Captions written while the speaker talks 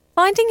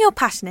Finding your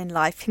passion in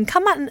life can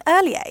come at an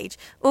early age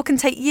or can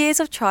take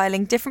years of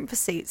trialling different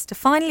pursuits to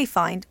finally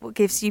find what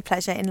gives you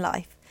pleasure in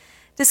life.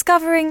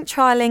 Discovering,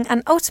 trialling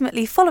and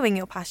ultimately following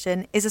your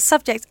passion is a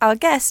subject our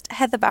guest,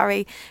 Heather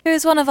Barry, who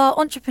is one of our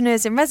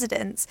entrepreneurs in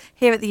residence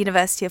here at the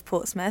University of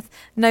Portsmouth,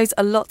 knows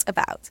a lot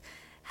about.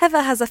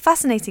 Heather has a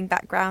fascinating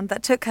background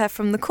that took her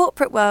from the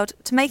corporate world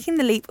to making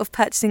the leap of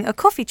purchasing a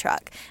coffee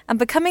truck and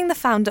becoming the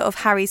founder of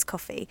Harry's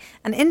Coffee,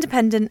 an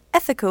independent,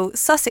 ethical,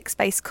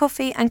 Sussex-based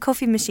coffee and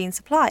coffee machine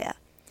supplier.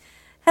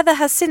 Heather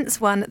has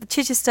since won the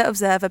Chichester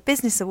Observer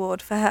Business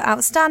Award for her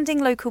outstanding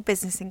local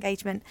business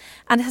engagement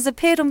and has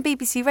appeared on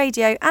BBC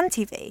Radio and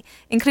TV,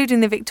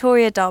 including the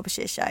Victoria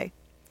Derbyshire show.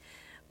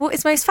 What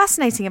is most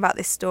fascinating about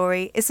this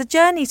story is the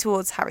journey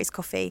towards Harry's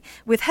Coffee,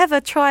 with Heather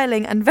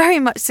trialling and very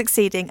much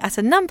succeeding at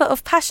a number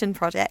of passion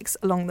projects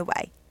along the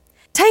way.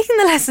 Taking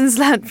the lessons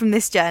learnt from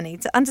this journey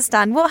to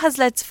understand what has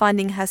led to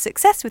finding her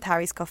success with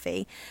Harry's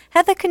Coffee,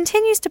 Heather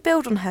continues to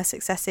build on her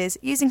successes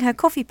using her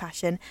coffee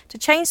passion to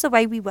change the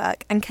way we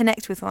work and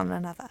connect with one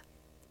another.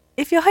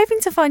 If you're hoping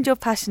to find your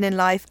passion in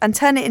life and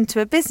turn it into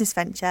a business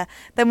venture,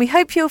 then we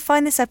hope you'll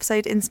find this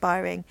episode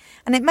inspiring,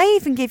 and it may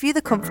even give you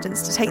the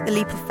confidence to take the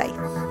leap of faith.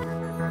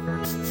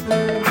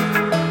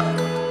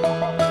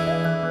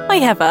 Hi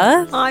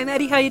Heather. Hi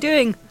Maddie, how are you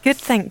doing? Good,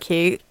 thank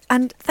you.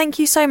 And thank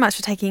you so much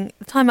for taking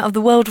the time out of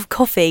the world of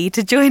coffee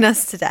to join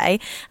us today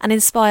and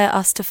inspire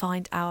us to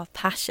find our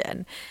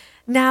passion.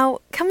 Now,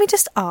 can we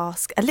just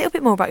ask a little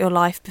bit more about your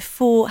life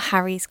before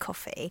Harry's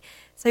Coffee?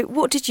 So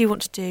what did you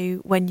want to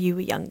do when you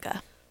were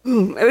younger?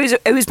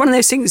 It was one of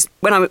those things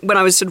when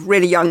I was sort of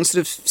really young,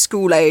 sort of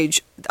school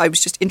age. I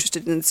was just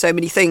interested in so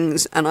many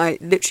things, and I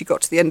literally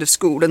got to the end of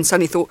school and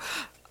suddenly thought,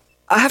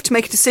 I have to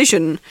make a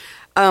decision.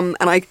 And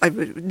I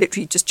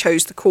literally just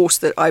chose the course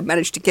that I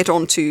managed to get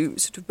onto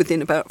sort of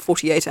within about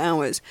 48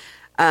 hours.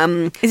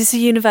 Is this a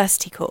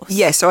university course?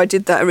 Yeah, so I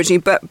did that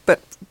originally, but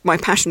my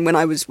passion when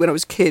I was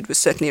a kid was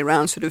certainly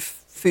around sort of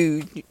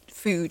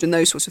food and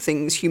those sorts of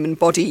things, human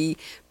body,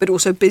 but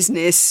also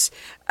business,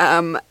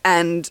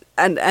 and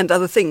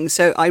other things.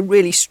 So I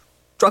really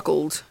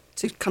struggled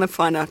to kind of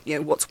find out,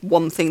 what's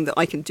one thing that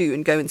I can do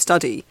and go and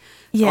study.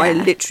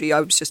 Yeah. So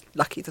I was just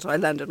lucky that I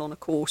landed on a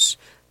course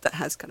that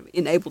has kind of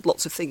enabled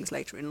lots of things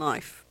later in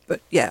life.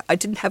 But yeah, I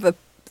didn't have a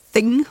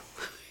thing.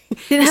 You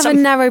didn't have a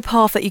narrow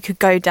path that you could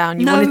go down.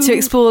 You wanted to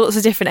explore lots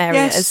of different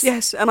areas.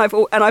 Yes, and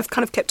I've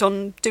kind of kept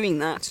on doing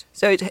that.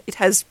 So it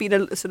has been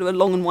a sort of a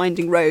long and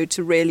winding road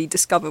to really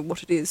discover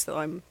what it is that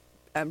I'm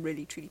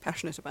really truly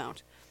passionate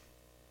about.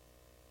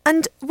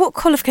 And what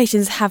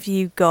qualifications have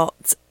you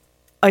got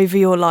over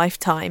your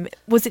lifetime?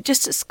 Was it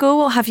just at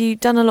school, or have you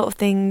done a lot of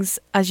things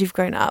as you've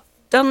grown up?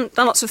 Done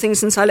lots of things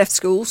since I left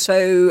school.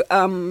 So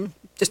I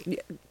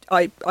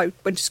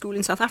went to school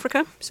in South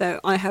Africa,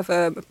 so I have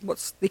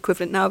what's the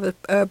equivalent now of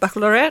a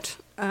baccalaureate.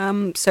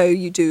 So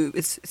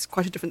it's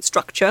quite a different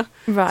structure.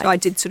 Right. So I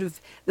did sort of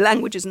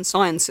languages and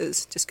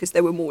sciences just because they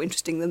were more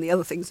interesting than the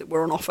other things that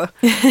were on offer.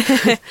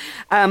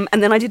 And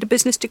then I did a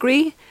business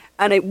degree,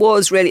 and it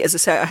was really, as I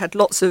say, I had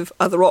lots of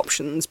other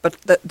options, but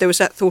there was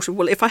that thought of,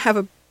 well, if I have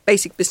a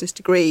basic business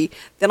degree,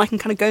 then I can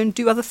kind of go and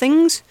do other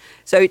things.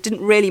 So it didn't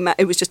really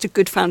matter. It was just a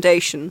good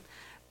foundation.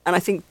 And I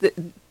think that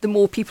the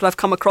more people I've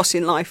come across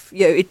in life,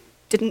 it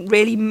didn't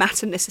really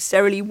matter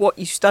necessarily what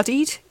you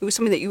studied. It was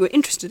something that you were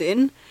interested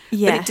in,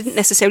 yes. But it didn't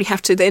necessarily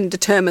have to then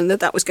determine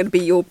that was going to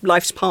be your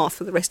life's path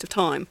for the rest of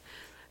time.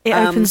 It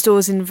opens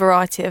doors in a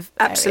variety of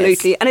areas.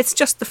 Absolutely. And it's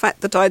just the fact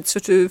that I'd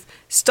sort of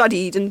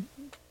studied and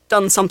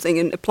done something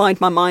and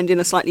applied my mind in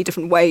a slightly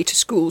different way to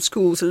school.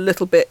 School's a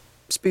little bit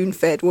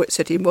spoon-fed, what it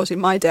certainly was in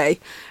my day.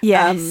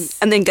 Yes.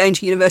 And then going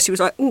to university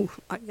was like,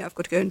 I've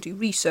got to go and do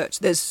research.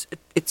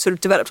 It sort of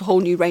developed a whole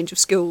new range of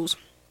skills.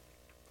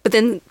 But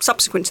then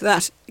subsequent to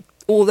that,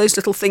 all those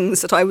little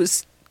things that I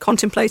was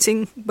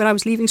contemplating when I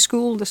was leaving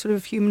school, the sort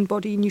of human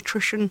body,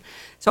 nutrition.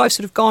 So I've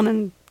sort of gone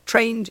and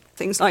trained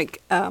things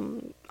like,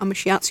 I'm a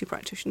shiatsu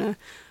practitioner.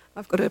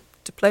 I've got a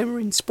diploma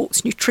in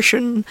sports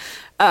nutrition,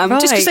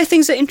 just because they're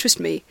things that interest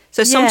me.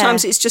 So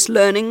sometimes it's just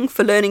learning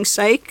for learning's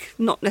sake,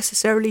 not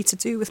necessarily to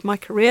do with my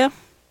career,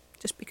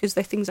 just because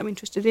they're things I'm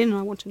interested in and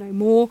I want to know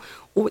more,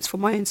 or it's for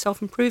my own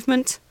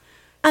self-improvement.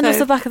 And off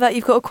the back of that,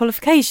 you've got a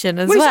qualification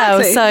as well.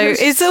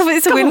 Exactly. So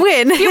it's a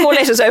win-win. A few more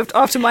letters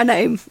after my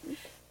name.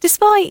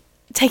 Despite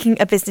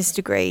taking a business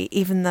degree,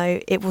 even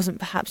though it wasn't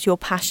perhaps your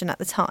passion at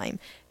the time,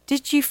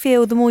 did you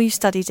feel the more you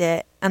studied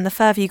it and the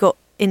further you got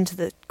into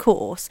the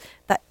course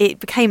that it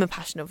became a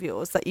passion of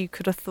yours, that you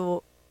could have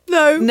thought,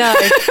 No.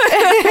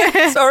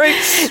 Sorry.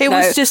 It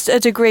was just a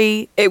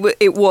degree. The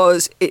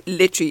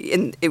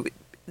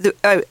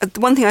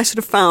one thing I sort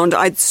of found,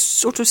 I'd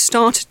sort of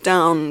started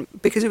down,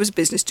 because it was a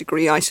business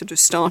degree, I sort of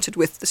started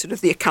with the sort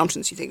of the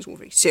accountancy things, all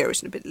very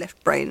serious and a bit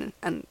left brain,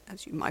 and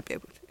as you might be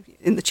able to,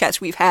 in the chats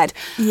we've had,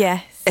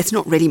 yes, it's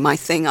not really my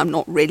thing. I'm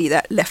not really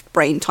that left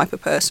brain type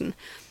of person.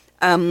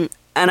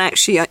 And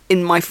actually,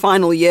 in my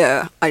final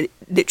year, I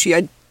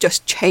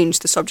just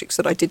changed the subjects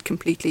that I did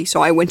completely.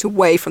 So I went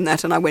away from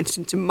that and I went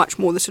into much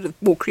more the sort of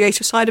more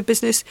creative side of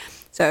business.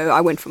 So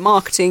I went for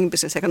marketing,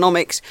 business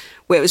economics,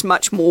 where it was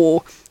much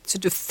more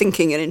sort of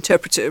thinking and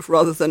interpretive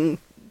rather than,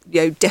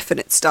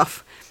 definite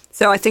stuff.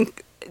 So I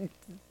think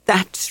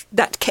that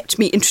kept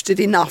me interested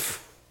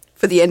enough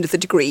for the end of the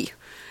degree.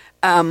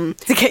 To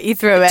get you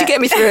through it. To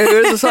get me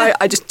through. So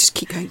I just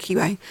keep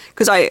going.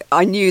 Because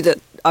I knew that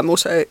I'm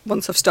also,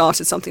 once I've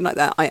started something like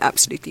that, I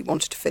absolutely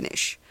wanted to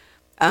finish.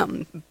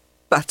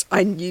 But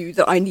I knew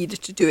that I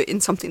needed to do it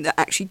in something that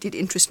actually did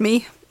interest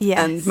me. Yes.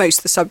 And most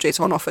of the subjects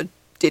on offer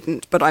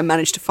didn't, but I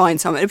managed to find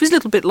some. It was a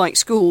little bit like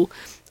school.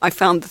 I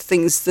found the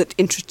things that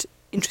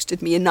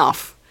interested me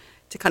enough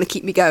to kind of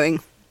keep me going.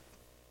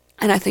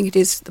 And I think it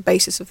is the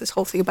basis of this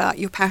whole thing about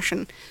your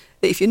passion,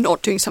 that if you're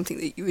not doing something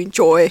that you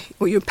enjoy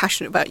or you're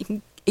passionate about, you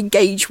can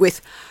engage with,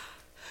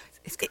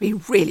 it's going to be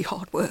really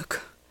hard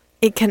work.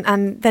 It can,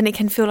 and then it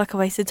can feel like a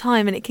waste of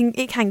time, and it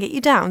can get you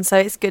down. So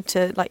it's good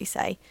to, like you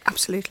say,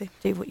 absolutely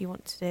do what you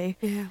want to do.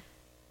 Yeah.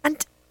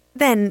 And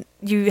then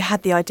you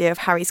had the idea of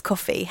Harry's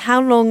Coffee.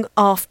 How long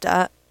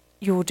after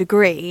your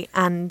degree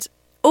and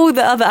all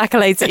the other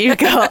accolades that you've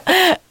got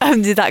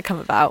did that come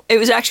about? It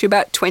was actually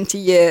about 20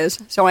 years.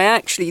 So I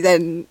actually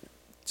then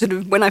sort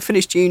of, when I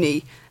finished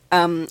uni,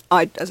 as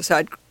I said,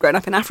 I'd grown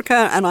up in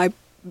Africa and I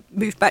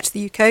moved back to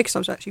the UK because I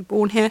was actually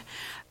born here.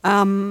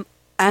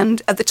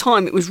 And at the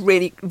time, it was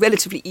really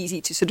relatively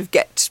easy to sort of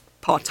get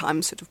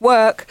part-time sort of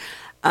work.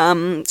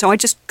 So I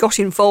just got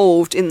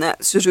involved in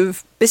that sort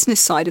of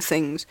business side of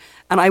things.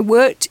 And I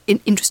worked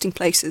in interesting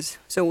places.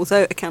 So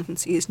although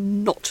accountancy is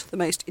not the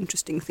most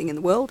interesting thing in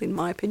the world, in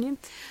my opinion,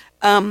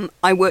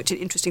 I worked in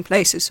interesting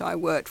places. So I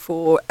worked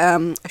for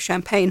a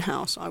champagne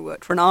house. I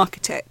worked for an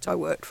architect. I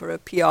worked for a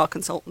PR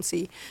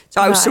consultancy. So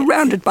I was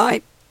surrounded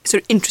by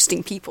sort of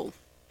interesting people.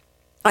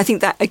 I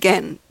think that,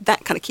 again,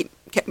 that kind of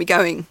kept me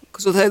going,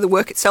 because although the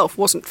work itself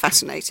wasn't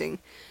fascinating,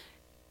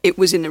 it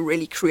was in a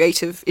really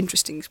creative,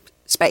 interesting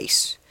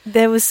space.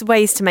 There was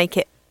ways to make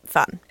it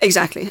fun.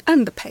 Exactly.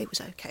 And the pay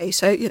was okay,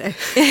 so,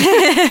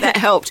 that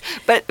helped.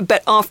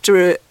 But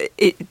after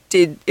it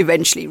did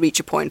eventually reach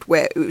a point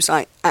where it was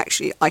like,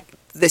 actually,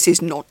 this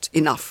is not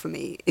enough for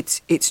me.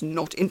 It's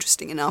not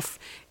interesting enough.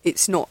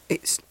 It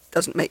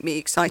doesn't make me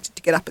excited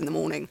to get up in the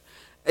morning.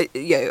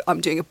 I'm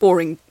doing a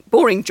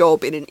boring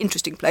job in an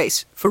interesting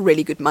place for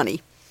really good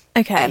money.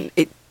 Okay. And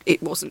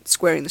it wasn't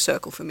squaring the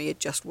circle for me. It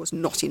just was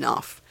not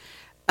enough.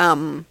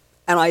 And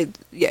I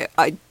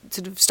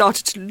sort of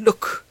started to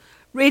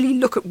really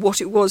look at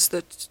what it was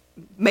that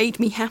made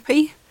me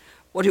happy,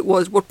 what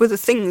were the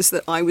things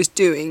that I was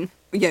doing,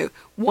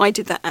 why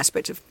did that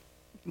aspect of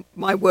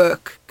my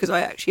work, because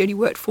I actually only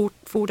worked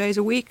 4 days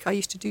a week. I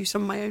used to do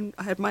some of my own,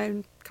 I had my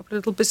own couple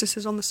of little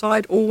businesses on the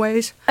side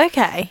always.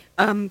 Okay.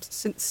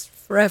 Since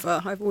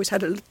forever.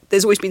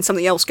 There's always been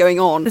something else going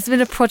on. There's been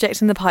a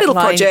project in the pipeline.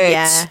 Little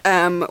projects.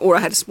 Yeah. Or I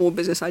had a small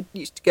business. I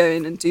used to go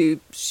in and do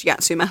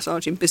shiatsu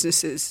massage in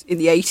businesses in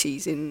the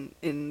 80s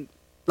in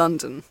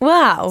London.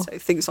 Wow. So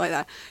things like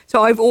that.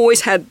 So I've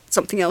always had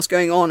something else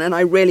going on, and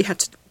I really had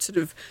to sort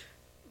of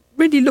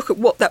really look at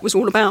what that was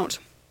all about.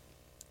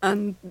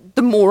 And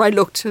the more I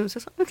looked, I was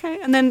just like,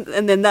 okay. And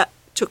then that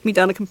took me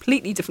down a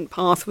completely different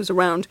path, was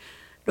around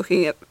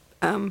looking at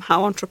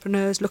how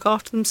entrepreneurs look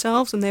after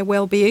themselves and their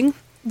well-being.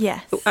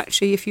 Yes. But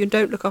actually, if you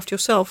don't look after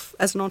yourself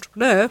as an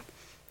entrepreneur,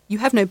 you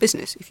have no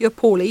business. If you're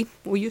poorly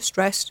or you're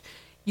stressed,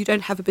 you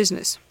don't have a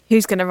business.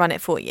 Who's going to run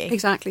it for you?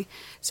 Exactly.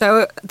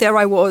 So there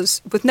I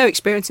was, with no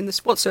experience in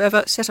this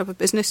whatsoever, set up a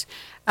business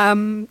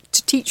to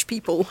teach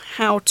people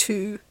how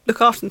to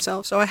look after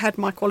themselves. So I had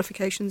my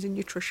qualifications in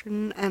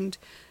nutrition and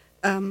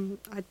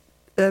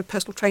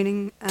personal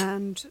training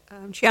and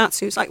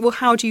shiatsu. It's like, well,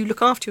 how do you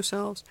look after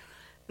yourselves?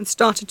 And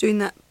started doing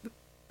that,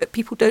 but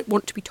people don't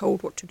want to be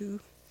told what to do.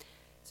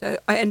 So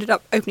I ended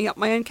up opening up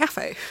my own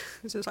cafe.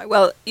 So it's like,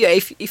 well, yeah,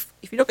 if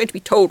you're not going to be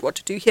told what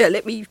to do, here,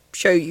 let me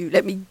show you,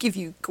 let me give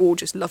you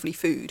gorgeous, lovely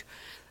food.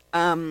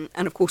 And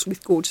of course,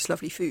 with gorgeous,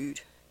 lovely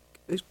food,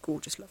 it was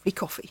gorgeous, lovely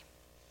coffee.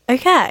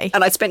 Okay.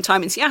 And I'd spent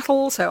time in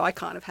Seattle, so I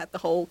kind of had the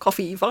whole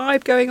coffee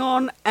vibe going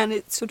on, and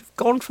it's sort of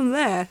gone from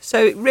there.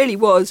 So it really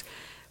was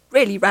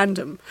really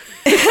random.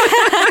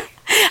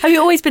 Have you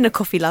always been a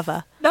coffee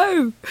lover?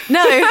 No.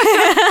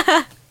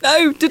 No.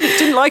 No,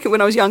 didn't like it when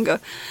I was younger.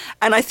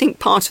 And I think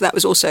part of that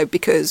was also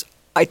because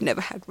I'd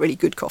never had really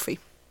good coffee.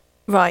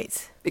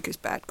 Right. Because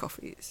bad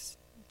coffee is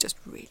just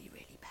really,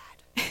 really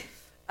bad.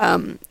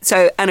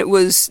 And it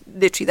was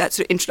literally that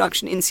sort of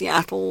introduction in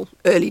Seattle,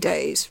 really early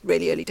days.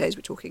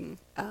 We're talking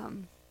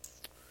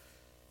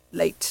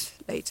late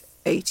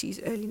 80s,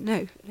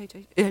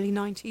 early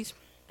 90s.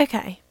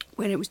 Okay.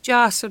 When it was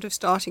just sort of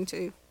starting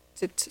to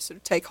sort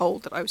of take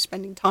hold that I was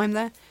spending time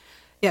there.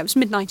 Yeah, it was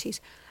mid-90s.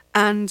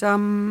 And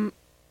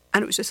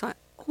it was just like,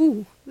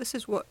 oh, this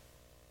is what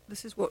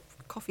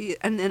coffee,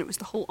 and then it was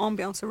the whole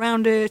ambience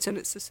around it, and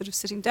it's the sort of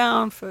sitting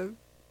down for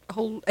a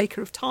whole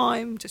acre of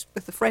time, just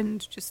with a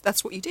friend, just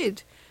that's what you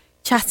did.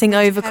 Chatting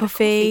over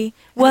coffee,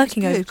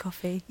 working over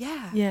coffee.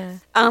 Yeah. Yeah.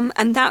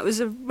 And that was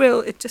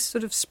it just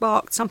sort of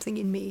sparked something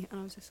in me, and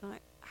I was just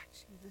like,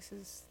 actually,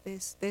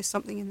 there's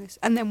something in this.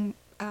 And then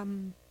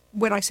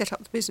when I set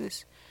up the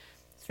business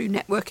through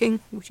networking,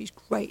 which is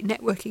great.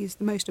 Networking is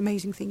the most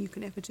amazing thing you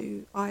can ever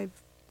do.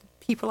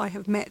 People I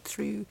have met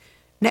through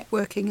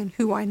networking and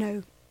who I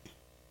know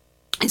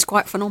is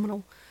quite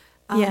phenomenal.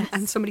 Yes.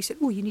 And somebody said,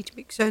 "Oh, you need to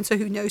meet so and so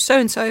who knows so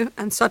and so,"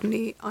 and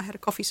suddenly I had a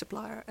coffee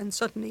supplier, and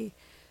suddenly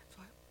I was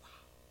like, "Wow,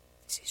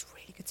 this is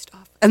really good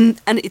stuff."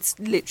 And it's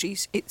literally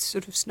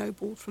sort of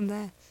snowballed from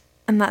there.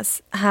 And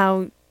that's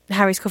how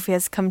Harry's Coffee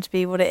has come to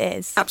be what it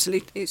is.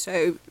 Absolutely.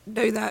 So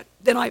know that.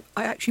 Then I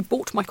actually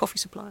bought my coffee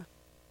supplier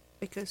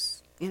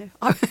because I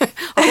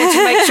wanted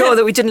to make sure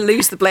that we didn't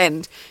lose the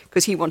blend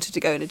because he wanted to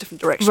go in a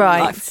different direction in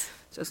life.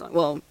 So it's like,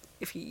 well,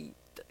 if he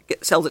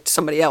sells it to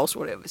somebody else or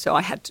whatever, so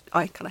I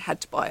kind of had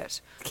to buy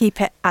it.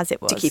 Keep it as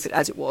it was. To keep it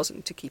as it was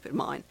and to keep it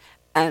mine.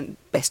 And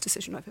best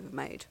decision I've ever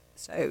made.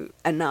 So,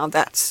 and now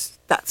that's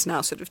now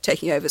sort of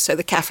taking over. So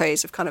the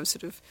cafes have kind of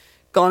sort of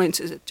gone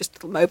into just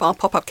little mobile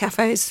pop-up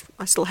cafes.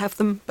 I still have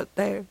them, but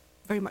they're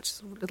very much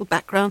sort of a little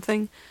background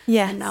thing.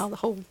 Yes. And now the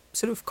whole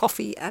sort of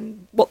coffee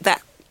and what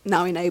that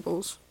now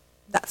enables,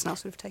 that's now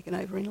sort of taken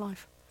over in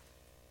life.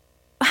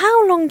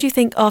 How long do you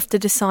think after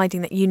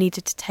deciding that you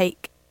needed to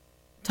take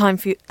time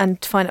for you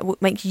and to find out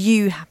what makes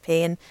you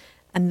happy and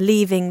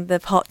leaving the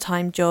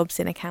part-time jobs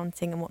in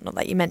accounting and whatnot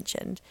that you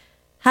mentioned,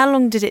 how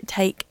long did it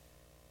take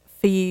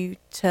for you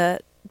to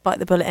bite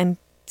the bullet and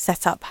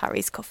set up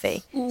Harry's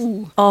Coffee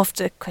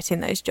after quitting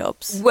those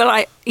jobs? Well,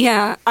 I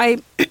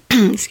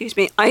excuse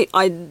me,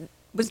 I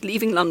was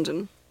leaving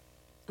London.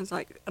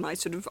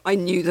 I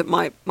knew that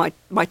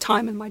my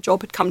time and my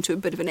job had come to a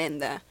bit of an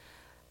end there.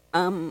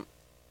 And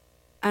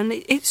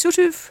it sort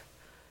of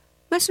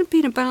must have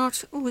been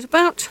about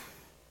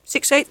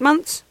 6-8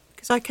 months,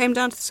 because I came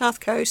down to the South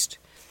Coast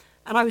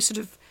and I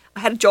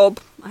had a job.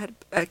 I had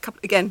a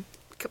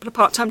couple of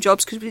part-time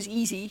jobs because it was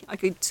easy. I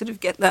could sort of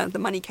get the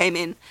money came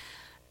in.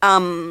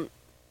 But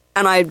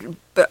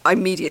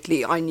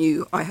immediately I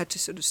knew I had to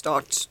sort of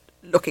start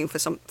looking for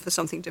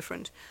something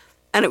different.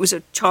 And it was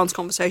a chance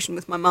conversation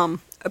with my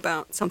mum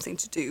about something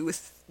to do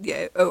with,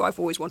 I've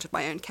always wanted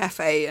my own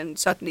cafe. And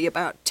suddenly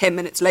about 10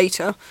 minutes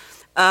later,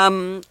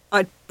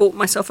 I bought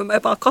myself a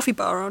mobile coffee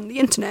bar on the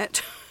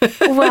internet.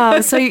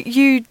 Wow! So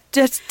you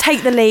just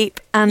take the leap,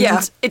 and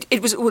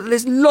it was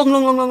this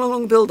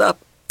long build up,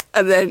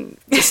 and then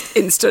just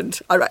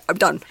instant. I'm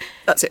done.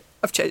 That's it.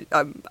 I've changed.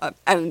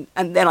 And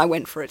then I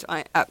went for it.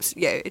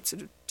 It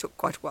sort of took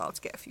quite a while to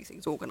get a few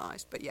things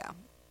organised, but yeah.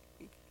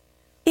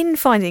 In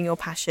finding your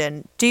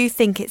passion, do you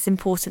think it's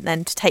important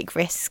then to take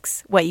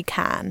risks where you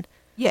can?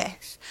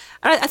 Yes,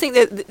 and I think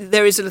that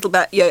there is a little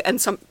bit, and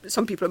some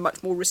people are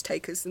much more risk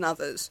takers than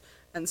others,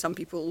 and some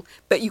people,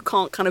 but you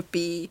can't kind of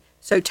be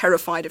so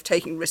terrified of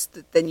taking risks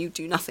that then you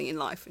do nothing in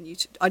life, and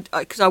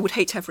because I would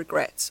hate to have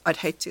regrets. I'd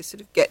hate to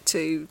sort of get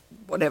to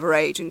whatever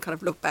age and kind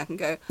of look back and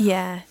go,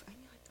 yeah, if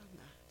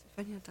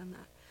only I'd done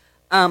that.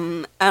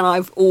 And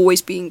I've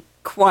always been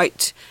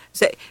quite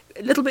a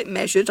little bit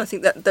measured. I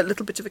think that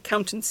little bit of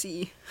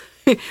accountancy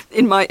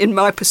in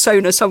my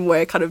persona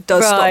somewhere kind of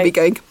does start me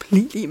going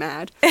completely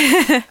mad.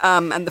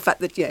 And the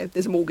fact that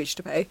there's a mortgage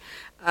to pay.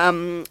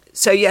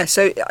 So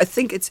I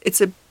think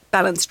it's a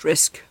balanced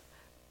risk,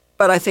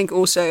 but I think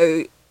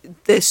also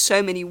there's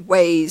so many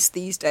ways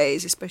these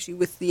days, especially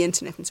with the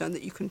internet and so on,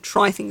 that you can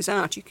try things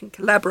out, you can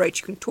collaborate,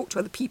 you can talk to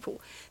other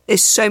people.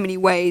 There's so many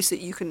ways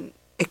that you can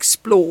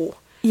explore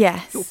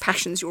your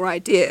passions, your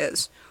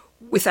ideas,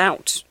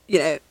 without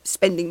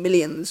spending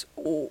millions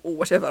or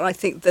whatever. I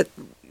think that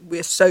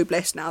we're so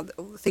blessed now that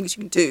all the things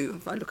you can do.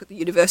 If I look at the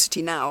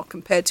university now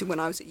compared to when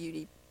I was at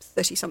uni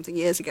 30-something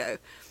years ago,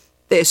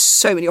 there's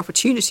so many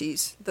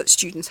opportunities that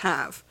students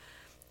have.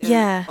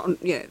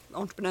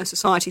 Entrepreneur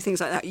Society, things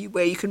like that,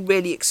 where you can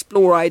really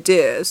explore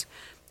ideas.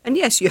 And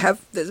yes,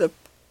 there's a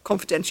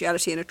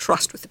confidentiality and a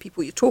trust with the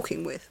people you're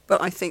talking with,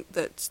 but I think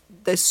that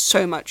there's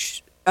so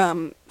much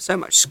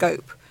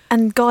scope.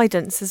 And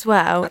guidance as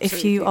well, Absolutely.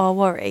 If you are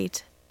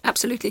worried.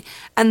 Absolutely.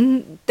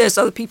 And there's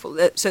other people,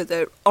 so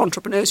there are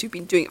entrepreneurs who've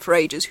been doing it for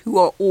ages who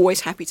are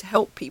always happy to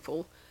help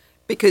people.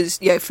 Because,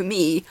 for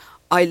me,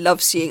 I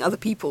love seeing other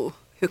people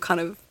who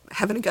kind of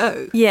having a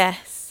go.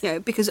 Yes.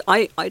 Because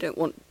I don't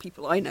want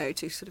people I know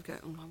to sort of go,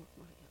 I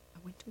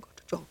went and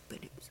got a job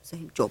and it was the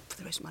same job for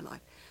the rest of my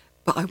life.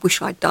 But I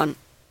wish I'd done.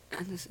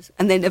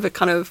 And they never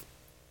kind of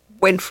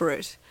went for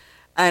it.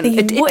 And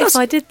if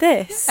I did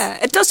this? Yeah,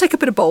 it does take a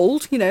bit of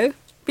bold,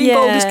 Being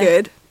bold is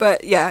good, but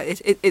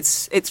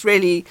it's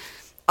really,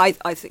 I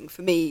think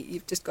for me,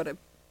 you've just got to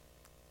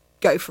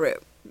go for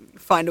it,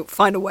 find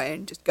a way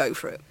and just go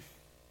for it.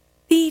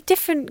 The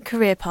different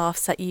career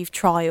paths that you've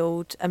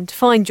trialled to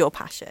find your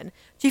passion,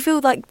 do you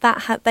feel like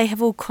they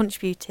have all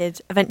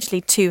contributed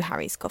eventually to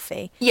Harry's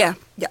Coffee? Yeah,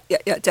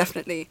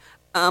 definitely.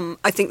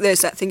 I think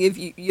there's that thing of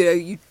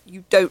you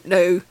don't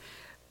know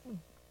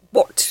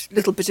what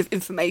little bit of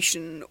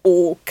information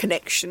or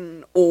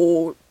connection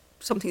or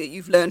something that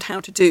you've learned how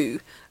to do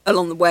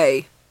along the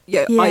way.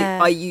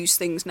 I use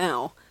things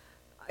now.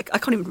 I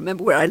can't even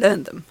remember where I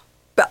learned them.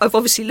 but I've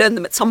obviously learned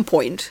them at some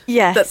point.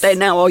 Yes. That they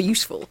now are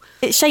useful.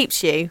 It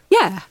shapes you.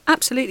 Yeah,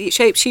 absolutely. It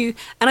shapes you.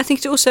 And I think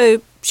it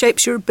also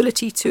shapes your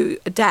ability to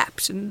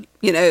adapt and,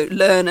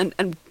 learn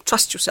and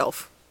trust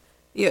yourself.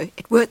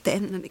 It worked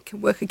then and it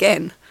can work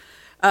again.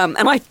 And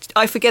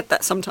I forget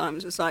that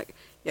sometimes. It's like,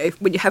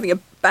 when you're having a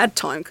bad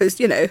time, because,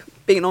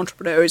 being an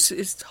entrepreneur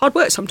is hard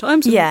work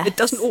sometimes. Yes. It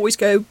doesn't always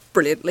go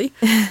brilliantly.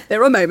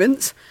 There are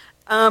moments.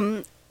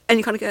 And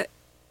you kind of go,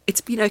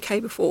 it's been okay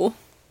before.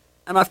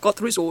 And I've got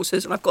the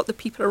resources and I've got the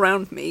people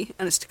around me.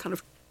 And it's to kind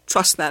of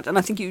trust that. And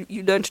I think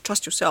you learn to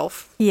trust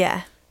yourself.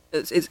 Yeah.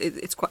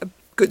 It's quite a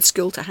good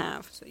skill to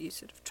have. So you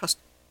sort of trust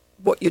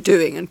what you're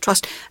doing and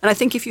trust. And I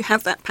think if you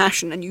have that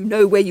passion and you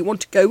know where you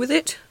want to go with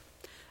it,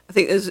 I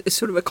think it's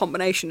sort of a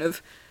combination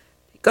of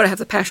you've got to have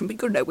the passion, but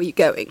you've got to know where you're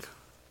going.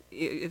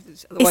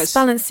 Otherwise, it's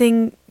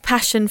balancing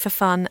passion for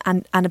fun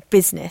and a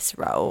business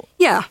role.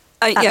 Yeah.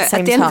 At the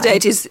same At the end of the day,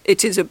 time.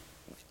 it is a.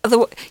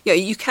 Otherwise,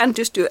 you can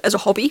just do it as a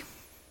hobby.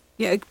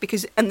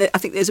 Because I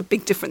think there's a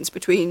big difference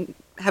between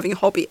having a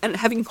hobby and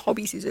having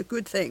hobbies is a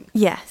good thing.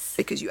 Yes.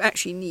 Because you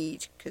actually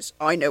need, because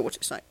I know what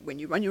it's like when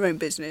you run your own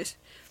business,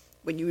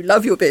 when you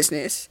love your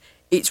business,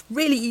 it's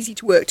really easy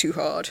to work too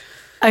hard.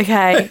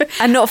 Okay.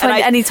 And not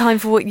find any time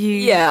for what you...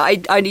 Yeah,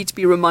 I need to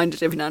be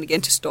reminded every now and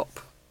again to stop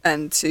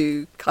and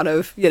to kind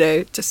of,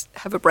 just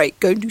have a break,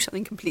 go and do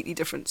something completely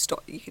different.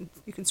 Stop. You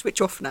can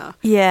switch off now.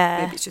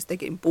 Yeah. Maybe it's just they're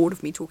getting bored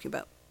of me talking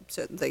about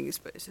certain things,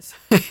 but it's just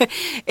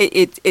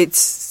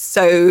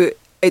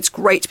it's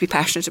great to be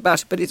passionate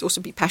about it, but it's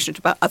also be passionate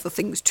about other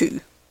things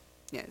too.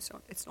 It's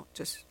not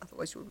just,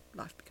 otherwise your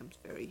life becomes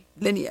very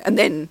linear, and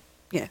then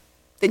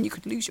you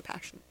could lose your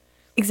passion.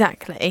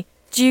 Exactly.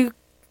 Do you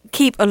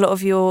keep a lot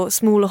of your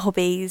smaller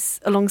hobbies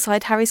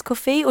alongside Harry's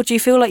Coffee, or do you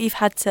feel like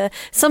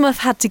some have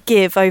had to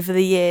give over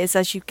the years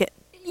as you get...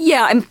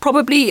 Yeah, and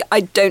probably I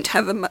don't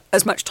have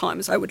as much time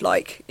as I would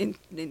like in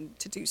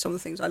to do some of the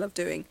things I love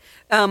doing.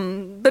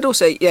 But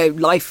also,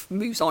 life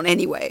moves on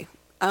anyway.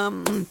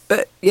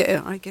 But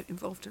I get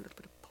involved in a little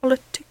bit of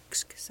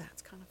politics because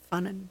that's kind of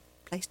fun and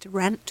place to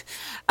rant.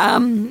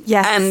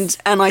 Yes.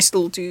 And I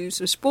still do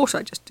some sport.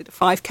 I just did a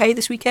 5K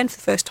this weekend for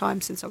the first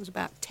time since I was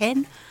about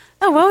 10.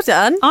 Oh, well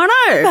done. I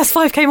know. That's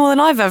 5K more than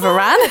I've ever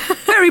ran.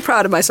 Very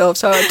proud of myself.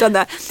 So I've done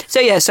that. So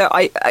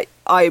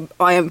I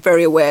am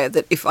very aware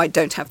that if I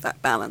don't have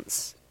that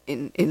balance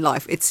in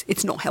life,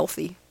 it's not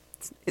healthy.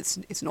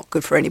 It's not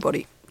good for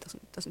anybody.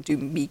 It doesn't do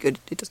me good.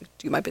 It doesn't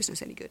do my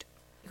business any good.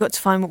 You've got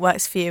to find what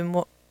works for you and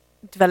what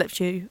develops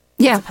you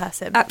as a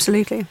person.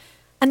 Absolutely.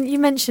 And you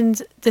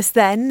mentioned just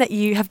then that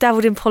you have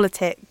dabbled in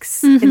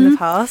politics in the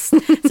past.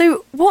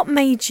 So what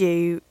made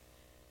you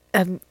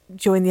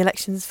join the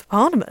elections for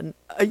Parliament?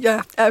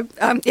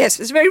 Yes,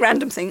 it's a very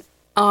random thing.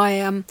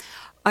 I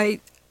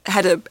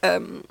had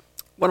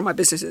one of my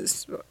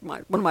businesses,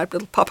 one of my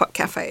little pop-up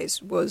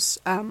cafes was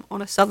on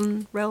a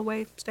Southern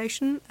railway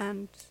station,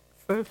 and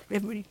for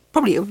everybody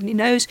probably everybody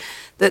knows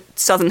that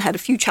Southern had a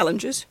few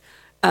challenges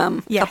a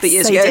couple of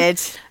years ago.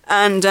 Did.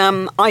 And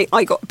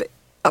I got a bit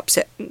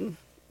upset and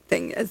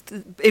thing.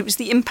 It was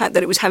the impact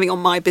that it was having on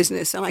my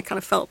business, and I kind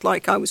of felt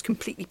like I was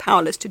completely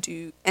powerless to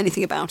do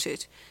anything about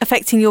it.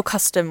 Affecting your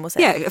custom, was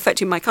it? Yeah,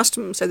 affecting my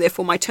custom, so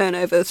therefore my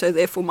turnover, so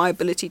therefore my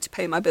ability to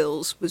pay my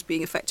bills was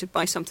being affected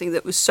by something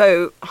that was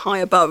so high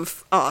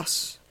above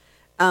us.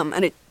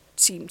 And it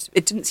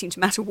didn't seem to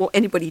matter what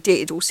anybody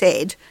did or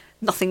said,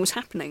 nothing was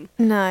happening.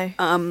 No.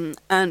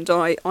 And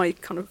I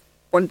kind of,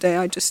 one day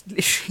I just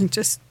literally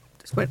just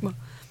went, well,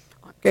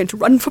 I'm going to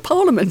run for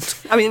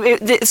Parliament. I mean,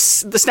 the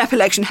snap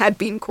election had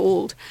been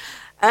called.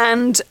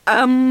 And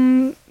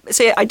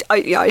so yeah,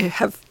 I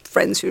have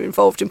friends who are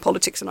involved in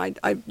politics, and I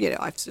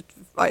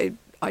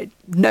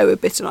know a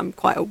bit, and I'm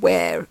quite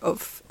aware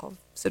of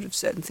sort of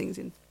certain things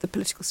in the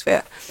political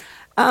sphere.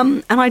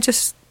 And I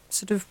just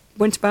sort of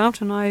went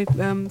about, and I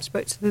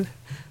spoke to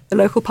the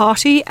local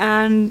party,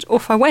 and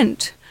off I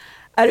went.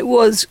 And it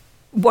was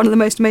one of the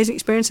most amazing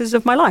experiences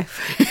of my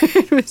life.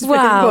 It was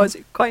Wow. really was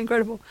quite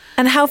incredible.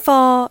 And how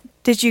far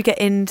did you get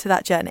into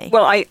that journey?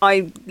 Well,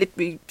 I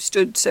literally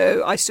stood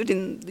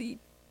in the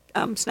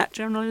snap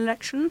general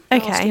election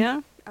last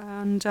year,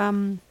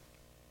 and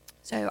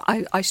so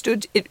I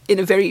stood in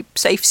a very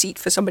safe seat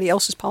for somebody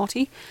else's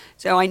party.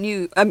 So I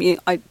knew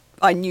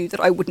that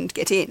I wouldn't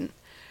get in.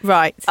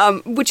 Right.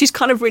 Which is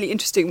kind of really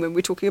interesting when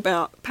we're talking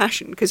about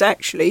passion, because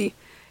actually,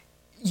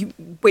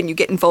 when you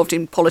get involved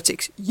in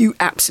politics, you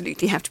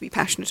absolutely have to be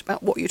passionate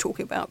about what you're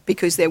talking about,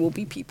 because there will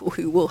be people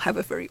who will have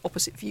a very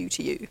opposite view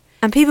to you.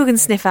 And people can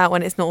sniff out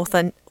when it's not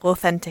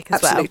authentic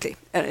as Absolutely.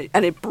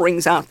 And it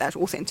brings out that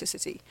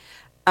authenticity.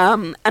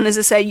 And as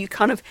I say, you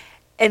kind of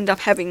end up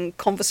having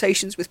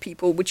conversations with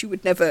people which you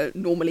would never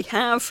normally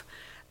have,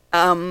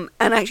 and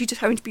actually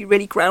just having to be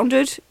really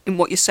grounded in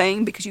what you're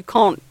saying, because you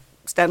can't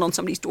stand on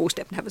somebody's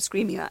doorstep and have a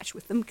screaming match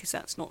with them, because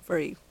that's not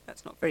very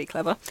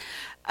clever.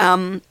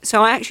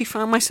 So I actually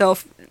found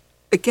myself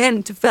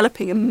again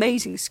developing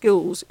amazing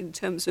skills in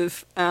terms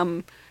of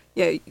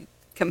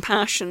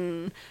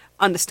compassion,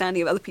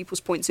 understanding of other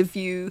people's points of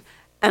view,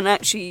 and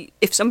actually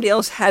if somebody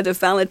else had a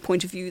valid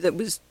point of view that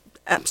was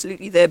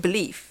absolutely their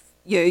belief,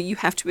 you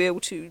have to be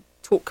able to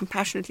talk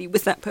compassionately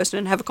with that person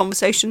and have a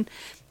conversation,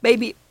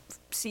 maybe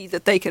see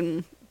that they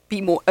can be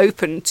more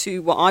open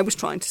to what I was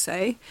trying to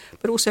say,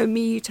 but also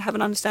me to have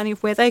an understanding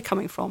of where they're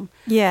coming from.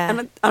 Yeah.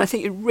 And I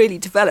think it really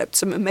developed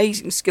some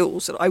amazing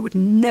skills that I would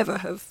never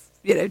have,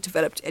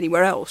 developed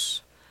anywhere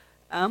else.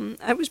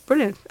 It was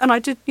brilliant. And I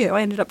did,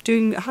 I ended up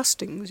doing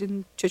hustings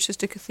in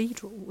Chichester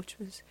Cathedral, which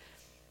was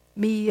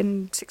me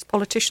and 6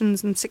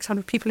 politicians and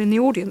 600 people in the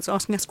audience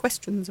asking us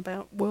questions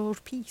about world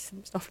peace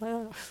and stuff like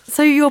that.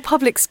 So your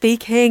public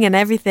speaking and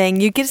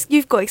everything,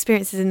 you've got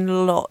experiences in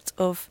a lot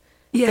of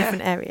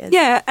different areas.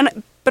 Yeah,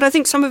 but I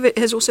think some of it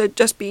has also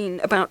just been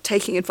about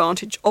taking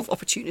advantage of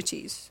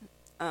opportunities.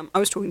 I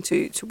was talking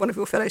to one of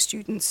your fellow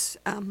students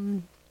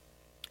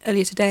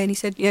earlier today, and he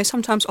said,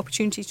 sometimes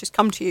opportunities just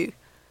come to you,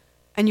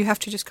 and you have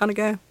to just kind of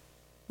go,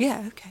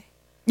 yeah, okay.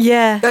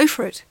 Yeah. Go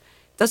for it.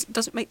 Does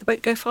it make the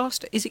boat go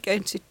faster? Is it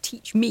going to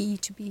teach me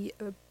to be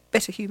a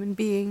better human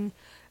being?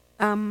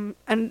 And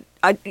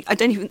I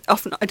don't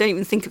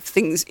even think of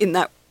things in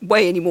that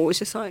way anymore. It's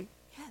just like,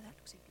 yeah, that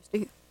looks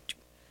interesting.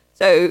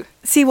 So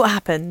see what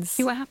happens.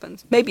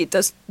 Maybe it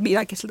does mean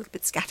I get a little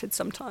bit scattered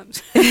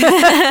sometimes,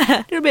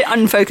 a little bit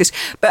unfocused.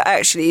 But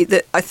actually,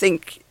 I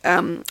think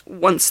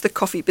once the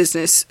coffee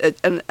business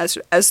and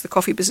as the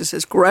coffee business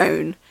has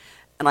grown,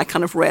 and I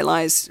kind of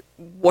realise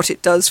what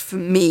it does for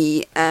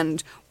me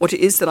and what it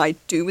is that I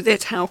do with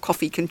it, how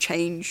coffee can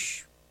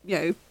change,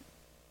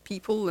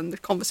 people and the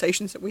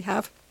conversations that we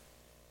have.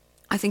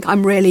 I think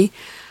I'm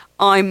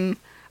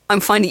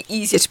finding it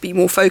easier to be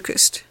more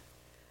focused.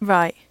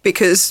 Right.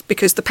 Because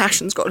the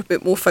passion's got a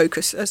bit more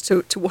focus as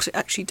to what it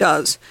actually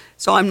does.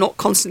 So I'm not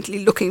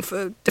constantly looking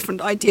for different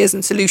ideas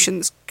and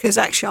solutions, because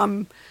actually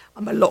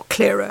I'm a lot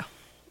clearer.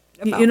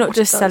 You're not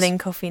just selling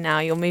coffee now,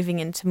 you're moving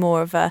into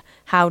more of a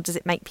how does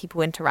it make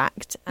people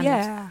interact,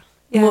 and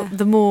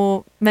the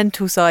more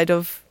mental side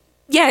of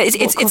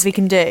what coffee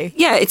can do.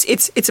 Yeah,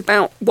 it's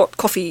about what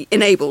coffee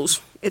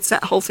enables. It's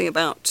that whole thing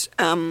about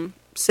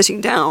sitting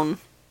down,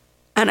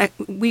 and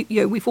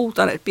we've all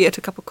done it, be it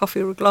a cup of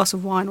coffee or a glass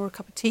of wine or a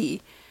cup of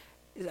tea.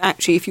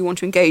 Actually, if you want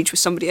to engage with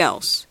somebody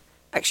else,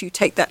 actually you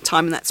take that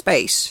time and that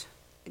space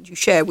and you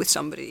share with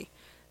somebody.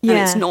 And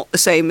it's not the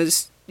same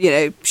as,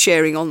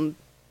 sharing on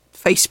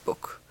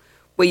Facebook,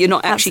 where you're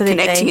not actually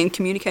connecting and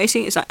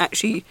communicating. It's like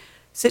actually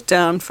sit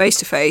down face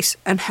to face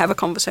and have a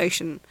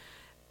conversation.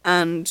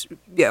 And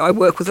I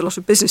work with a lot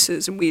of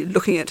businesses, and we're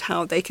looking at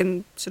how they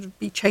can sort of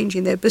be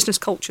changing their business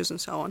cultures and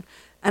so on.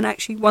 And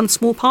actually one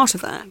small part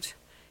of that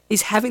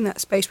is having that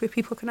space where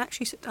people can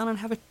actually sit down and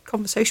have a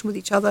conversation with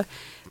each other.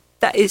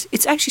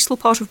 It's actually still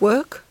part of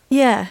work.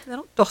 Yeah. They're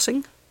not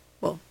dossing.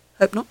 Well,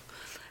 hope not.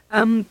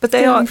 But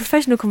they are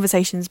professional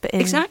conversations, but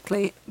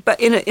exactly, but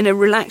in a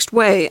relaxed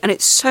way, and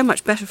it's so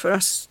much better for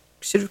us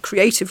sort of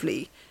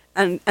creatively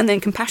and then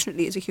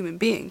compassionately as a human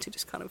being to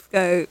just kind of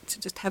go to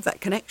just have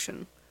that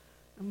connection.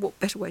 And what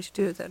better way to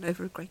do it than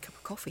over a great cup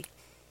of coffee?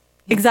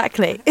 Yeah.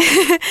 Exactly.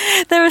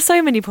 There are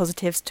so many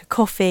positives to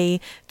coffee,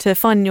 to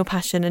finding your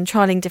passion and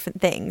trialing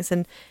different things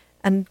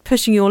and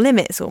pushing your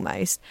limits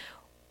almost.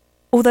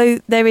 Although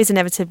there is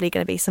inevitably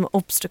going to be some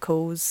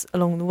obstacles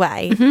along the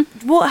way.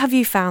 Mm-hmm. What have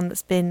you found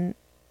that's been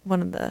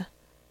one of the...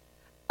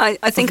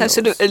 I think I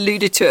sort of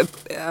alluded to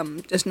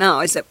it just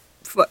now, is that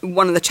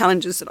one of the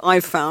challenges that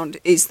I've found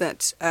is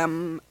that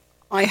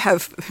I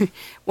have...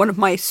 one of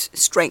my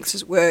strengths,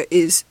 as it were,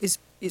 is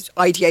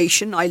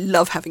ideation. I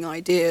love having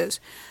ideas.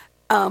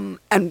 And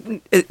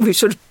we've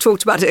sort of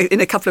talked about it in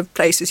a couple of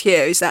places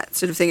here, is that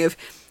sort of thing of,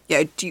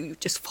 do you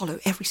just follow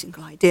every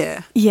single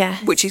idea? Yeah.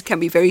 Which can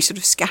be very sort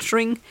of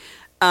scattering.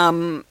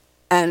 And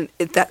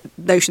that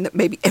notion that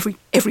maybe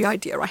every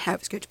idea I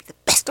have is going to be the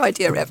best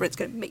idea ever. It's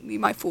going to make me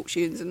my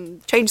fortunes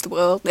and change the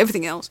world and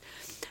everything else.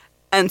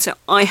 And so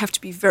I have to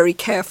be very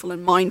careful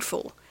and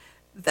mindful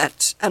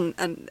that,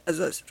 and as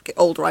I get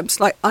older,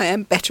 I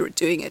am better at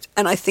doing it.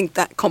 And I think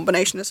that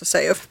combination, as I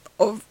say,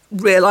 of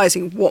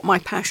realising what my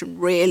passion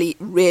really,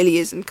 really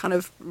is and kind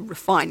of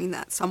refining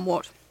that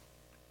somewhat.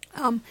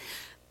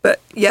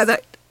 But yeah,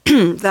 that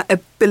that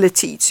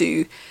ability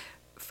to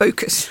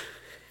focus.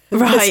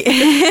 Right.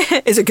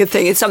 is a good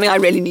thing. It's something I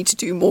really need to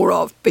do more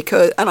of,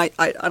 because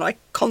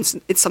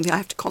it's something I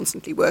have to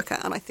constantly work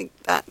at, and I think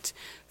that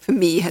for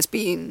me has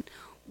been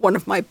one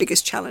of my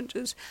biggest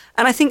challenges.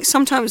 And I think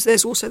sometimes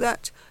there's also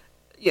that,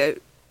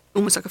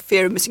 almost like a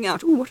fear of missing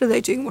out. Oh, what are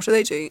they doing? What are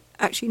they doing?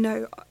 Actually,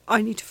 no,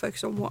 I need to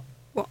focus on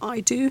what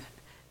I do,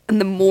 and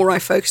the more I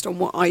focused on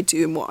what I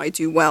do and what I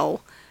do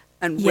well,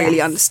 and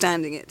really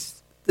understanding it,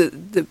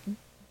 the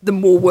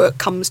more work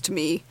comes to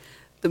me.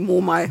 The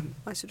more my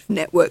sort of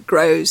network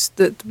grows,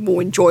 the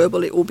more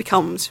enjoyable it all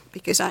becomes,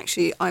 because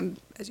actually I'm,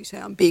 as you say,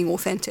 I'm being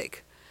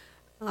authentic.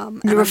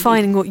 You're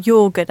refining what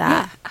you're good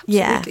at.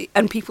 Yeah, absolutely. Yeah.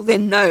 And people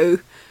then know,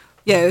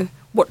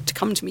 what to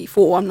come to me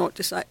for. I'm not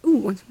just like,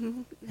 oh,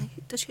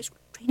 does she have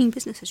a training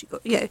business? Has she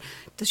got,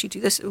 does she do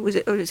this? Or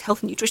is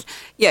health and nutrition?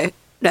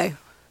 No.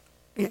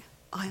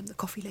 I am the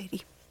coffee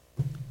lady.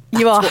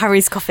 You are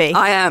Harry's Coffee.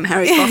 I am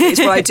Harry's Coffee. It's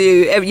what I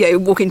do.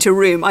 Walk into a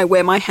room, I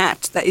wear my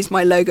hat. That is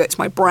my logo. It's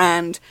my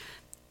brand.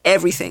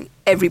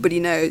 Everybody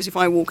knows. If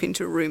I walk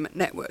into a room at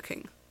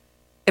networking,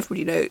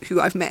 everybody know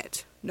who I've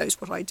met, knows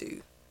what I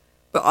do.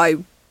 But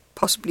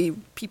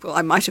people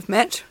I might have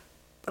met,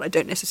 but I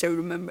don't necessarily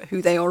remember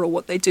who they are or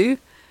what they do.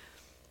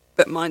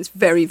 But mine's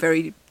very,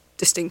 very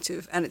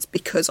distinctive, and it's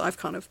because I've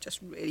kind of just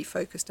really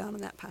focused down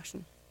on that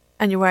passion.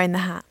 And you're wearing the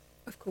hat.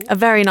 Of course. A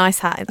very nice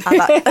hat. I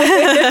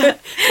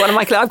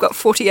like. I've got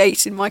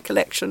 48 in my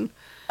collection.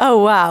 Oh,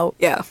 wow.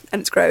 Yeah,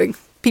 and it's growing.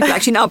 People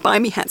actually now buy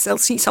me hats. They'll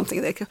see something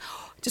and they go,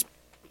 oh, I just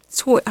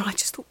saw it, and I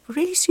just thought,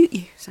 really suit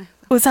you. So,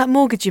 was that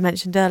mortgage you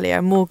mentioned earlier?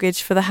 A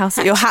mortgage for the house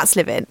that your hats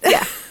live in?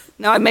 Yeah.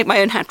 No, I make my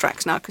own hat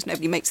tracks now because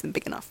nobody makes them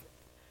big enough.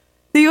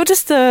 You're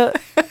just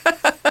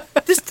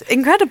just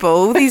incredible,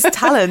 all these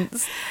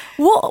talents.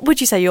 What would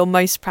you say you're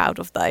most proud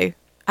of, though,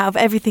 out of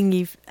everything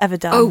you've ever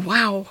done? Oh,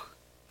 wow.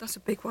 That's a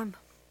big one.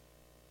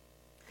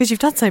 Because you've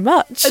done so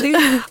much.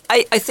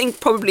 I think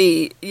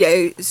probably,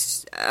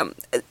 there's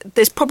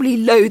probably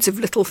loads of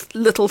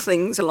little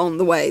things along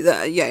the way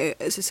that,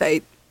 as I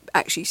say,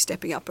 actually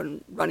stepping up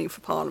and running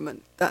for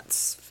Parliament,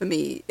 that's, for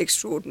me,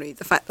 extraordinary.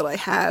 The fact that I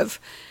have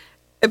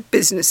a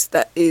business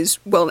that is,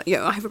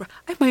 I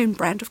have my own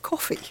brand of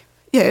coffee.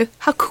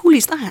 How cool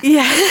is that?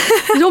 Yeah.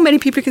 Not many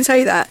people can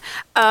say that.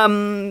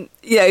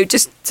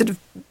 Just sort of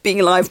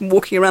being alive and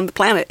walking around the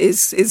planet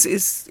is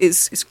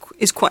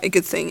quite a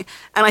good thing.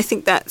 And I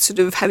think that sort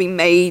of having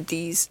made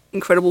these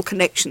incredible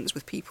connections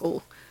with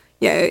people,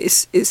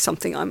 is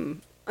something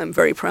I'm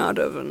very proud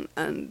of,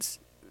 and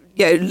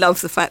love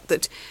the fact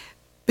that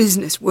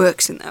business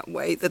works in that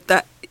way.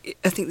 That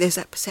I think there's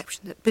that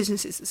perception that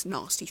business is this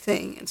nasty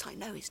thing, and it's like,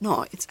 no, it's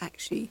not. It's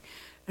actually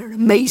an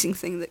amazing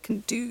thing that can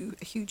do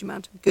a huge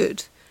amount of good.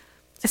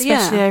 So,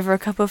 especially over a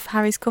cup of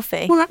Harry's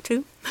coffee. Well, that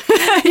too.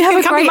 You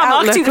have a great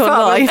outlook on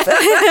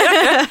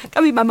life.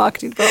 Can be my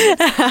marketing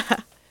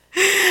department.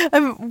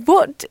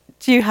 What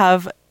do you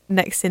have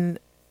next in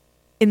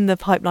the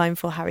pipeline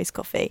for Harry's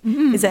Coffee?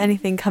 Mm. Is there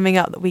anything coming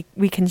up that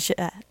we can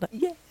share?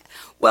 Yeah.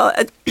 Well,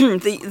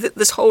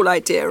 this whole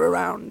idea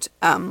around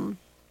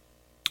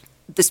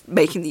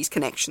making these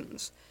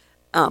connections,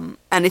 and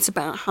it's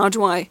about how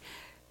do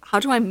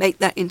I make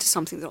that into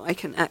something that I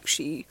can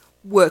actually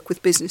work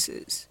with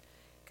businesses?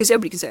 Because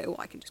everybody can say,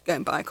 I can just go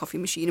and buy a coffee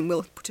machine and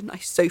we'll put a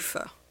nice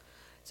sofa.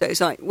 So it's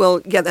like,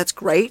 well, yeah, that's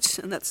great,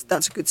 and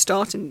that's a good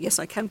start. And yes,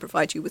 I can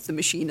provide you with the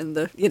machine and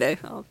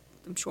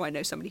I'm sure I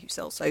know somebody who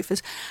sells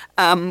sofas.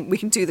 We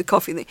can do the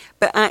coffee thing.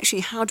 But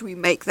actually, how do we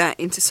make that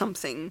into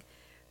something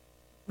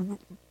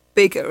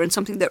bigger and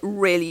something that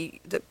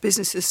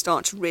businesses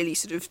start to really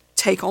sort of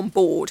take on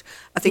board?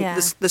 I think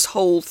this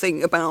whole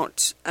thing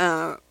about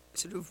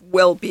sort of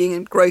well-being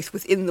and growth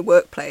within the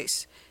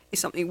workplace is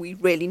something we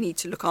really need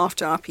to look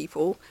after our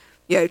people.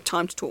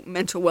 Time to talk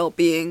mental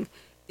well-being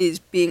is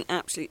being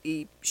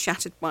absolutely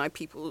shattered by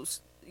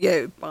people's,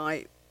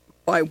 by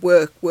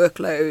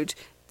workload,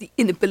 the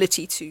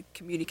inability to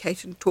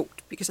communicate and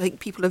talk, because I think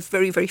people are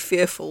very, very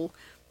fearful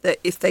that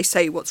if they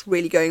say what's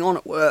really going on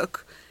at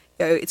work,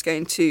 it's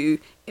going to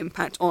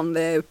impact on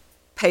their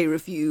pay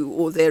review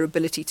or their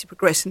ability to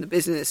progress in the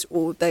business,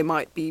 or they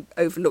might be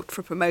overlooked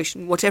for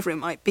promotion, whatever it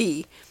might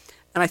be.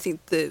 And I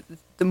think the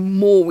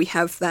more we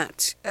have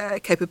that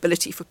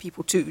capability for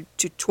people to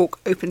talk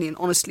openly and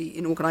honestly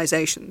in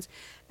organisations,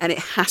 and it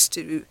has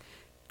to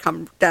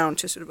come down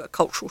to sort of a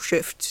cultural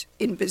shift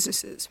in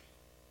businesses,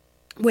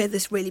 where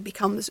this really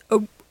becomes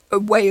a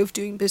way of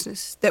doing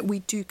business, that we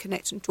do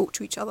connect and talk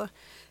to each other.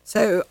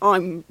 So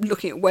I'm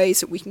looking at ways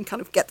that we can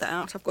kind of get that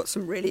out. I've got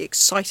some really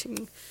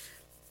exciting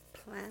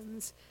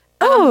plans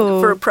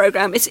for a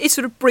program. It's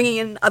sort of bringing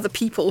in other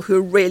people who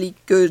are really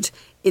good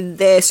in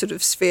their sort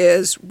of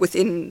spheres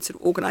within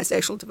sort of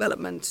organisational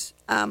development,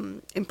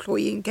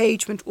 employee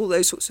engagement, all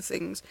those sorts of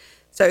things.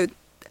 So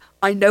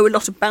I know a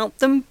lot about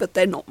them, but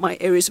they're not my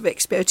areas of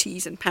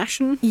expertise and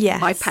passion. Yes.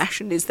 My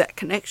passion is that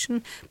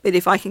connection. But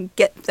if I can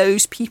get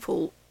those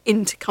people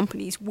into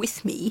companies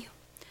with me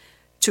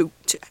to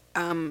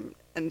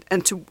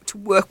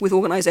work with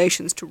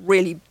organisations to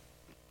really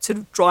sort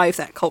of drive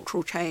that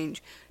cultural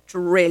change, to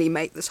really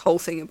make this whole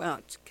thing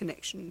about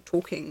connection,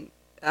 talking,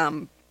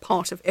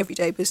 part of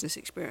everyday business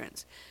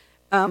experience.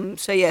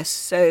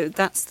 So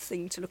that's the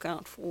thing to look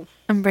out for.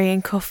 And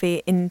bringing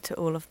coffee into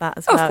all of that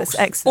as well. Course. It's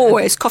excellent.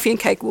 Always. Coffee and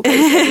cake will go with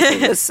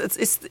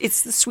everything.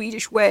 It's the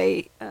Swedish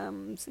way,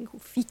 something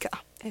called fika,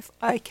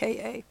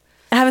 Fika.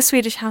 I have a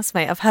Swedish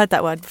housemate. I've heard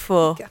that word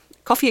before. Fika.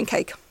 Coffee and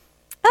cake.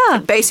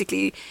 And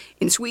basically,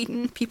 in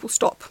Sweden, people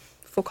stop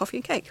for coffee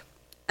and cake.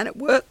 And at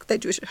work, they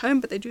do it at home,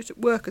 but they do it at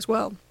work as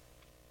well.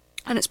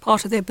 And it's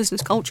part of their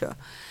business culture.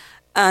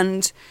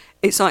 And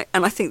it's like,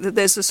 and I think that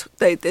there's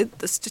the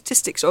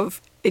statistics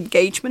of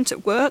engagement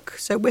at work.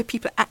 So where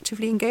people are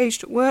actively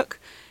engaged at work,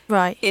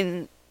 right?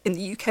 In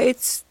the UK,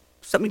 it's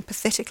something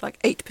pathetic like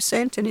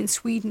 8%, and in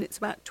Sweden, it's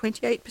about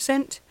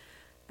 28%.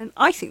 And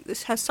I think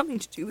this has something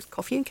to do with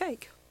coffee and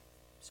cake.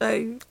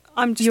 So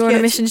you're on a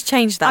mission to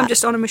change that. I'm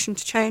just on a mission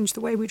to change the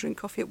way we drink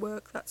coffee at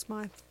work. That's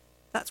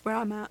where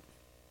I'm at.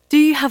 Do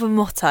you have a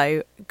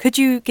motto? Could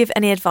you give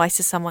any advice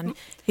to someone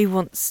who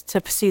wants to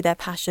pursue their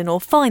passion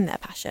or find their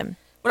passion?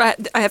 Well,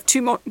 I have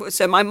two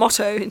so my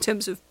motto in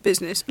terms of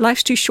business: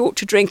 life's too short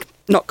to drink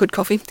not good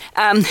coffee.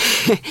 No,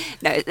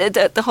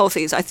 the whole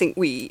thing is, I think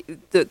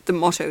the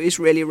motto is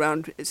really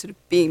around sort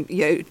of being,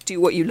 do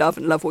what you love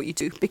and love what you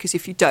do. Because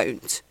if you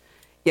don't,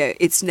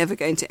 it's never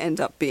going to end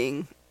up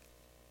being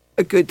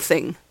a good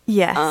thing.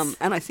 Yes.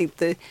 And I think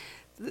the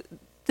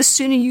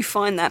sooner you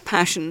find that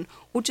passion,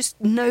 or just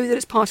know that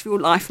it's part of your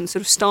life, and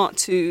sort of start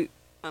to.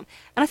 And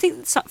I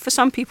think for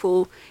some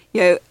people,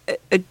 a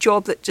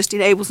job that just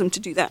enables them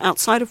to do that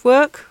outside of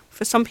work,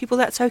 for some people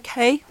that's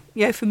okay.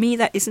 For me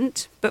that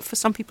isn't, but for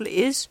some people it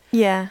is.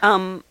 Yeah.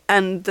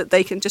 And that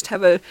they can just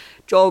have a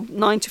job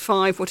 9 to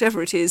 5,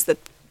 whatever it is, that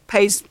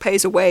pays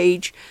a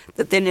wage,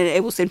 that then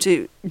enables them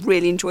to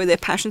really enjoy their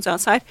passions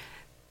outside.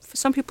 For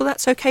some people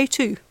that's okay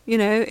too.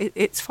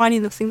 It's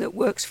finding the thing that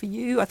works for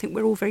you. I think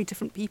we're all very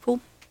different people.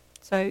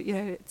 So,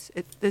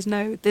 there's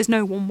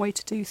no one way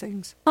to do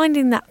things.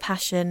 Finding that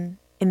passion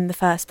in the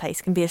first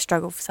place can be a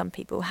struggle for some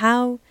people.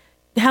 How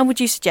would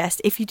you suggest,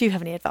 if you do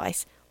have any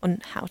advice,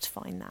 on how to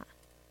find that?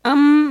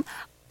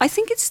 I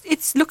think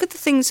it's look at the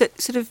things that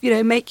sort of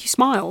make you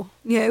smile.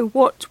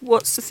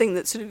 What's the thing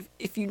that sort of,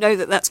 if you know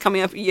that's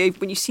coming up,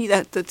 when you see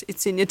that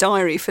it's in your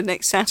diary for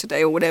next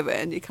Saturday or whatever,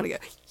 and you kind of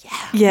go,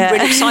 yeah, I'm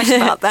really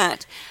excited about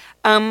that.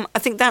 I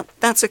think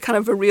that's a kind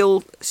of a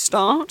real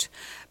start.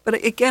 But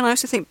again, I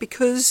also think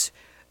because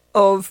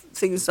of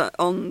things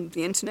on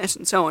the internet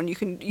and so on, you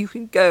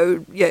can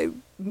go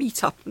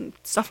meet up and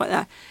stuff like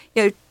that.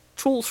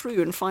 Trawl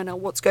through and find out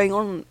what's going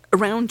on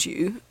around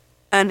you,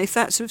 and if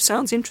that sort of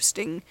sounds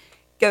interesting,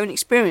 go and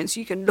experience.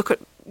 You can look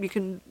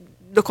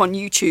on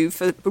YouTube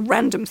for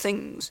random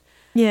things.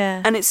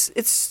 Yeah, and it's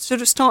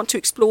sort of start to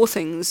explore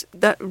things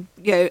that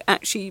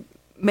actually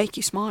make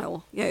you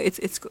smile.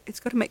 It's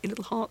got to make your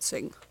little heart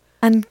sing.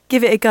 And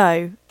give it a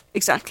go.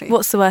 Exactly.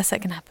 What's the worst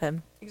that can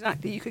happen?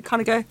 Exactly. You could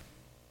kind of go,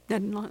 no, I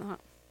didn't like that.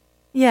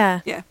 Yeah.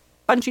 Yeah.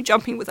 Bungee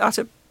jumping without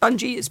a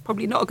bungee is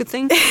probably not a good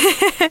thing.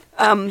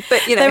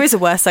 But there is a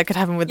worst that could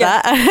happen with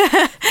that.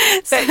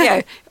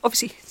 But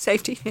obviously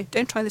safety.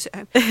 Don't try this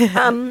at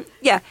home.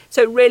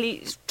 So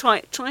really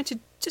try to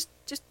just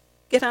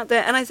get out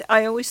there. And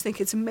I always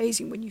think it's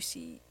amazing when you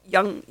see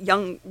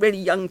really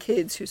young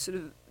kids who sort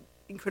of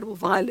incredible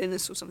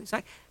violinists or something. It's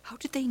like, how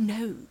did they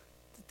know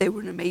that they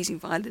were an amazing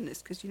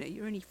violinist? Because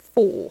you're only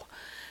 4.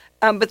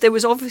 But there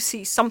was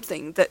obviously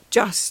something that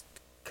just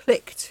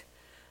clicked.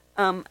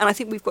 And I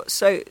think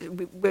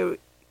we're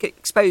get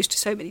exposed to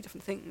so many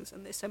different things,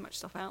 and there's so much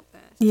stuff out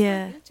there.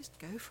 So just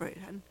go for it,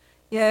 and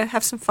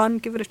have some fun,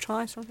 give it a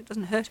try. So it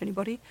doesn't hurt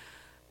anybody.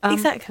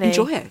 Exactly.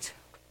 Enjoy it.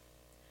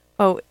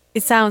 Well,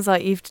 it sounds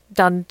like you've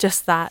done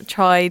just that,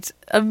 tried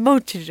a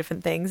multitude of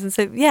different things, and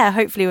so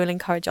hopefully we'll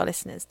encourage our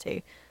listeners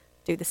to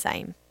do the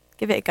same.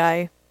 Give it a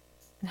go,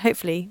 and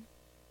hopefully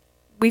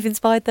we've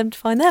inspired them to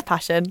find their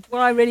passion.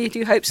 Well, I really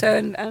do hope so,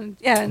 and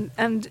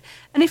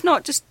if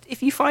not, just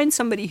if you find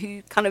somebody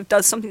who kind of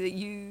does something that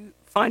you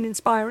find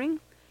inspiring,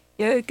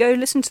 go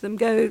listen to them,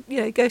 go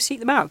seek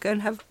them out, go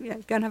and have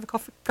a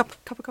cup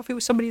of coffee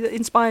with somebody that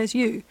inspires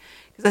you.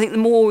 Because I think the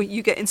more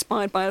you get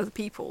inspired by other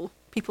people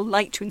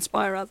like to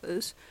inspire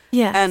others,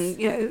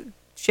 and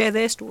share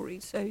their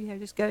stories. So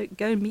just go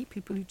and meet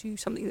people who do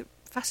something that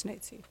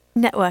fascinates you.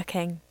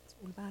 Networking. It's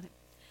all about it.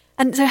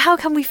 And so how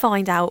can we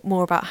find out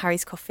more about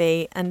Harry's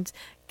Coffee and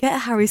get a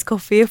Harry's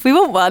Coffee if we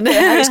want one?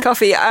 Harry's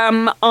Coffee.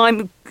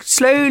 I'm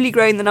slowly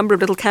growing the number of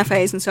little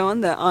cafes and so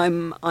on that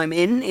I'm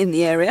in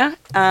the area.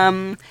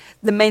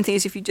 The main thing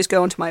is if you just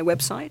go onto my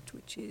website,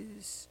 which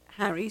is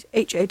Harry's,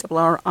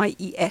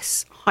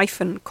 HARRIES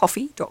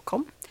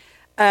 -coffee.com.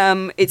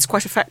 It's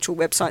quite a factual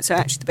website, so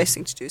actually the best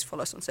thing to do is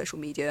follow us on social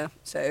media.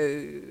 So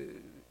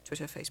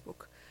Twitter,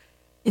 Facebook,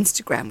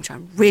 Instagram, which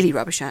I'm really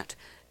rubbish at.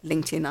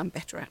 LinkedIn, I'm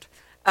better at.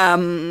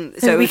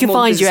 So we can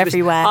find you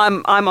everywhere.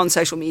 I'm on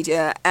social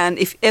media, and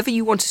if ever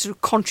you want to sort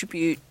of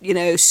contribute,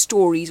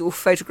 stories or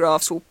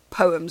photographs or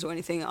poems or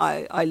anything,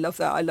 I love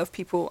that. I love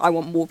people. I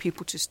want more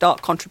people to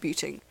start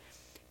contributing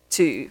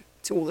to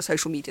all the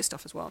social media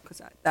stuff as well,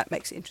 because that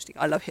makes it interesting.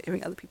 I love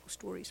hearing other people's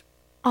stories.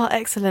 Oh,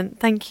 excellent!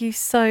 Thank you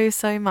so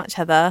much,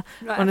 Heather.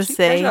 Right,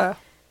 honestly,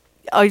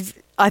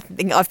 I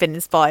think I've been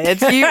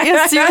inspired.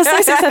 You're so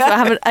successful. I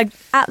have an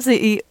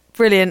absolutely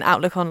brilliant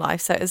outlook on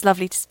life, so it was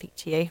lovely to speak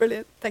to you.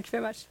 Brilliant. Thank you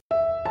very much.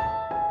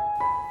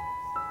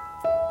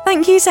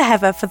 Thank you to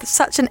Heather for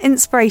such an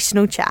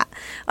inspirational chat.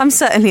 I'm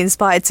certainly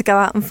inspired to go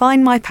out and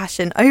find my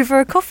passion over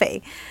a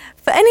coffee.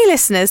 For any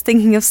listeners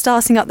thinking of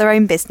starting up their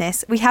own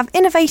business, we have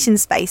Innovation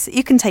Space that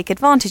you can take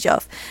advantage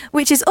of,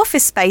 which is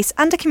office space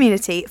and a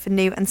community for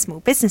new and small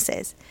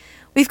businesses.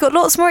 We've got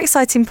lots more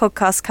exciting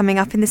podcasts coming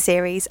up in the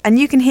series, and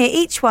you can hear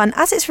each one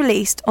as it's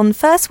released on the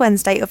first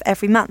Wednesday of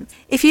every month.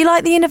 If you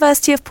like the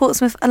University of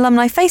Portsmouth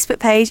Alumni Facebook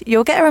page,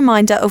 you'll get a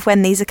reminder of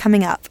when these are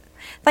coming up.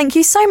 Thank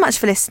you so much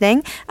for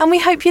listening, and we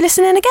hope you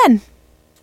listen in again.